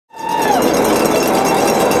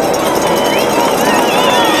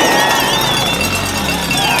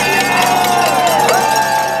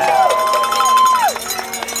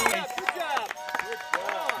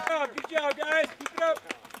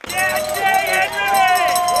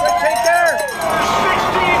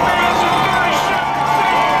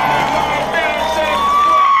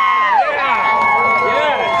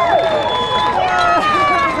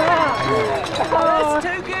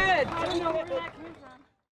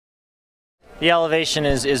the elevation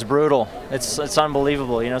is brutal. It's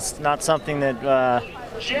unbelievable. You know, it's not something that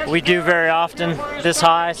we do very often this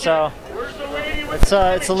high, so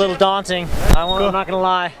it's a little daunting. I'm not gonna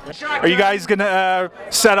lie. Are you guys gonna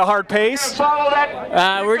set a hard pace?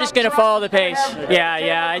 We're just gonna follow the pace.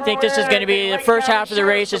 Yeah. I think this is gonna be the first half of the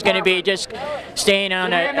race is gonna be just staying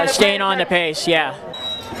on the pace. Yeah.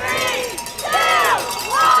 3, 2,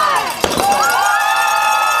 1.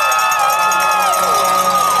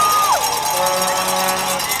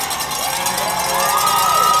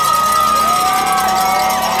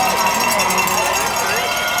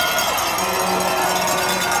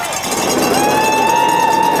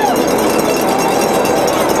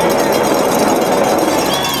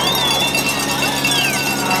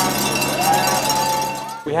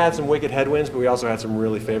 We had some wicked headwinds, but we also had some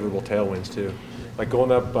really favorable tailwinds too. Like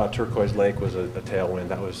going up Turquoise Lake was a tailwind.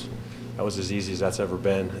 That was as easy as that's ever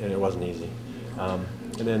been, and it wasn't easy. And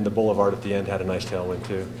then the Boulevard at the end had a nice tailwind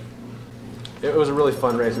too. It was a really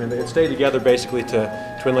fun race. I mean, it stayed together basically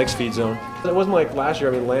to Twin Lakes feed zone. It wasn't like last year.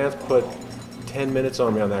 I mean, Lance put 10 minutes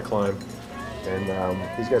on me on that climb, and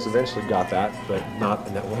these guys eventually got that, but not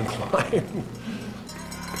in that one climb.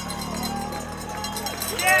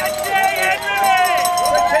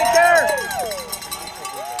 Take care.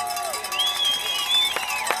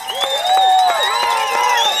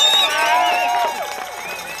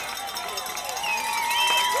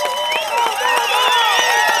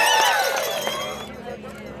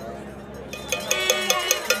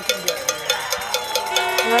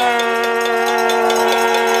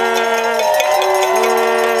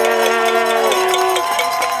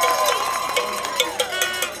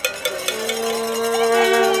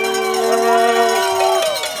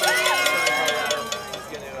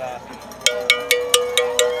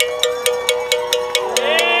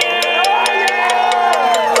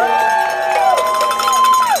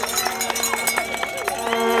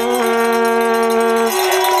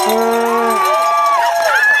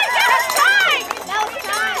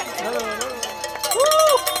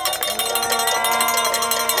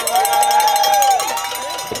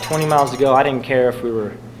 20 miles to go. I didn't care if we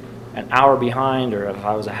were an hour behind or if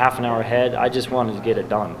I was a half an hour ahead. I just wanted to get it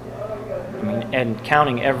done. I mean, and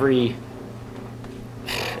counting every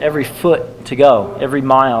foot to go, every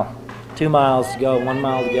mile, 2 miles to go, 1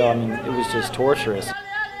 mile to go. I mean, it was just torturous. Good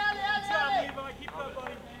job, Levi. Keep it up,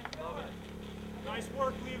 buddy. Love it. Nice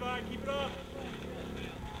work, Levi. Keep it up.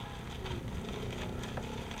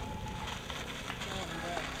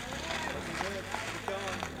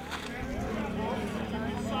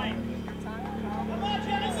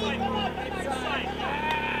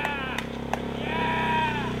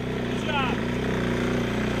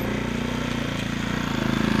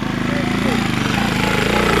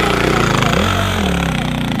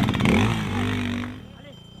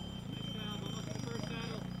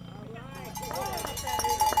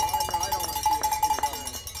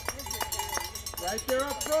 Right there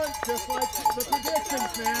up front, just like the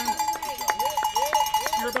predictions, man.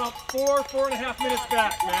 You're about 4.5 minutes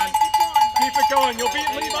back, man. Keep it going. You'll beat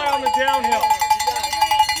Levi on the downhill.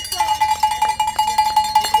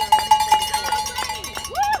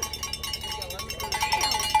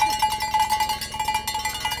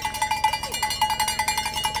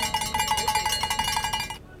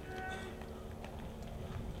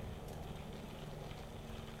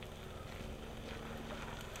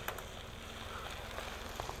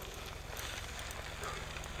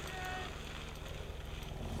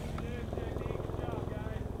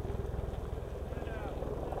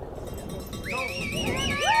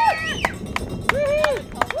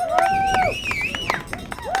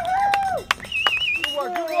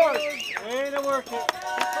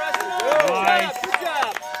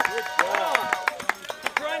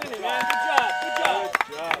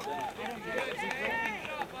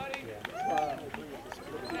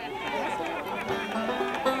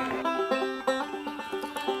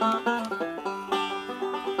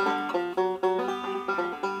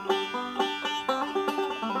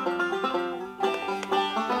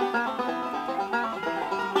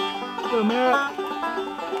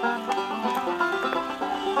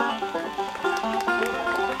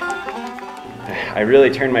 I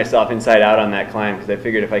really turned myself inside out on that climb because I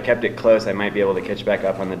figured if I kept it close, I might be able to catch back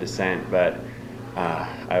up on the descent. But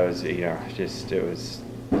I was, you know, just it was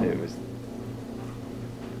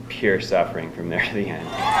pure suffering from there to the end.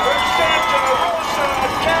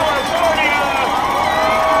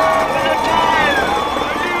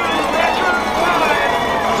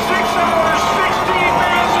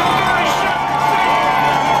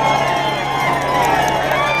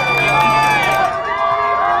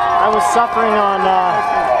 Suffering on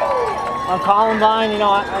column combine, you know,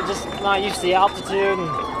 I just not used to the altitude,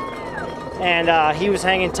 and he was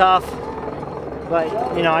hanging tough.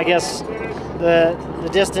 But you know, I guess the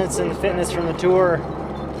distance and the fitness from the tour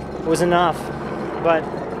was enough. But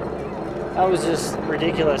that was just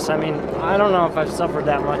ridiculous. I mean, I don't know if I've suffered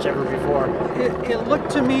that much ever before. It looked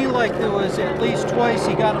to me like there was at least twice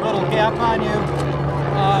he got a little gap on you.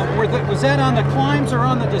 Was that on the climbs or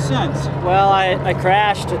on the descents? Well, I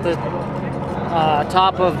crashed at the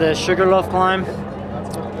top of the Sugarloaf climb.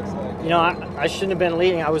 You know, I shouldn't have been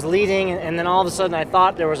leading. I was leading, and then all of a sudden I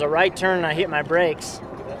thought there was a right turn, and I hit my brakes.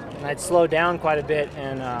 And I'd slowed down quite a bit,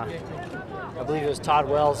 and I believe it was Todd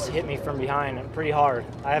Wells hit me from behind pretty hard.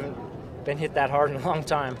 I haven't been hit that hard in a long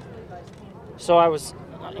time. So I was,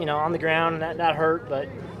 you know, on the ground, and that hurt, but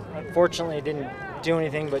unfortunately it didn't do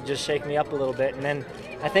anything but just shake me up a little bit. And then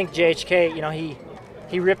I think JHK, you know, he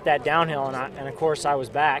ripped that downhill, and of course I was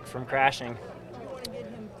back from crashing.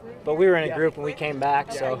 But we were in a group and we came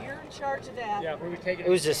back, so it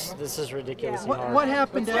was just, this is ridiculous. What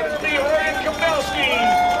happened to Horgan-Kobelski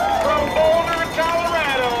from Boulder,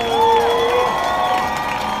 Colorado.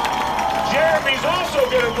 Jeremy's also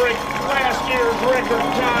going to break last year's record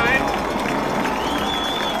time.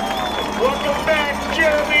 Welcome back,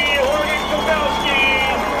 Jeremy Horgan-Kobelski,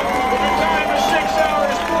 with a time of 6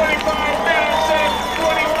 hours, 25 minutes, and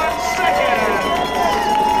 21 seconds.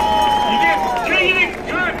 You did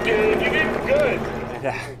good, dude. You did good.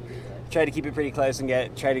 Tried to keep it pretty close and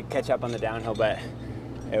try to catch up on the downhill, but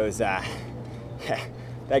it was that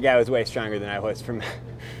guy was way stronger than I was from,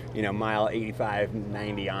 you know, mile 85,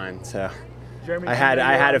 90 on. So I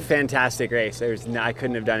had a fantastic race. I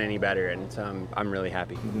couldn't have done any better, and so I'm really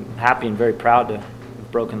happy. I'm happy and very proud to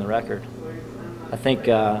have broken the record. I think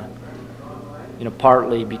you know,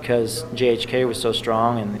 partly because JHK was so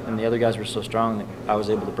strong and the other guys were so strong that I was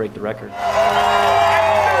able to break the record.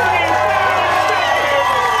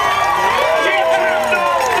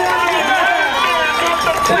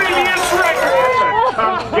 Previous record.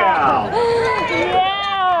 Tough gal.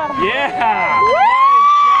 Yeah. Yeah.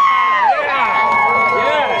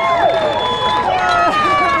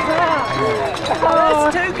 Oh,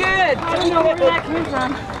 that's too good. I don't know where that came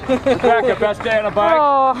from. Rebecca, best day on a bike?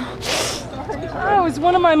 Oh, it was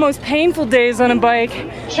one of my most painful days on a bike.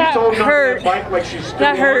 That hurt.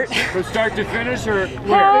 That hurt. From start to finish, or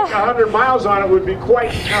where? I think 100 miles on it would be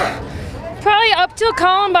quite tough. Probably up till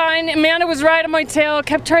Columbine. Amanda was right on my tail,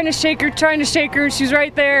 kept trying to shake her. She was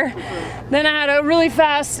right there. Then I had a really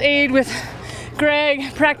fast aid with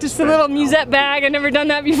Greg, practiced a little musette bag. I'd never done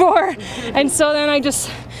that before. And so then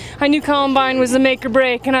I knew Columbine was the make or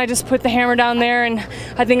break, and I just put the hammer down there, and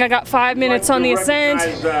I think I got 5 minutes on the ascent,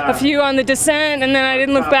 a few on the descent, and then I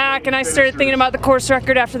didn't look back, and I started thinking about the course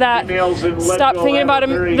record after that. Stopped thinking about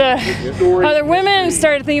the other women and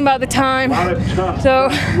started thinking about the time. So,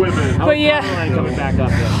 but yeah,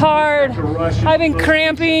 hard. I've been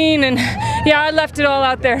cramping, and yeah, I left it all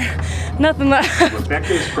out there. Nothing left.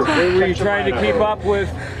 Were you trying to keep up with,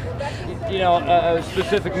 you know, a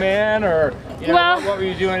specific man, or you know, well, what were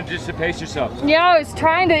you doing just to pace yourself? Yeah, I was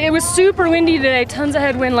trying to. It was super windy today, tons of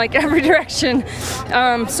headwind, like every direction. So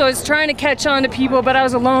I was trying to catch on to people, but I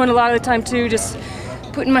was alone a lot of the time too, just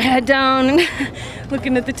putting my head down and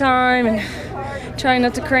looking at the time and trying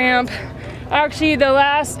not to cramp. Actually, the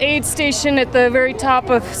last aid station at the very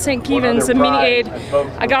top of St. Kevin's, a mini aid,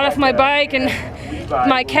 I got off my bike and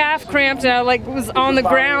my calf cramped, and I was on the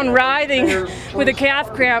ground writhing with a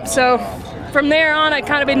calf cramp. So from there on, I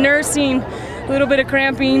kind of been nursing a little bit of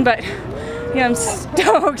cramping, but yeah, I'm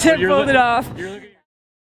stoked I pulled it off.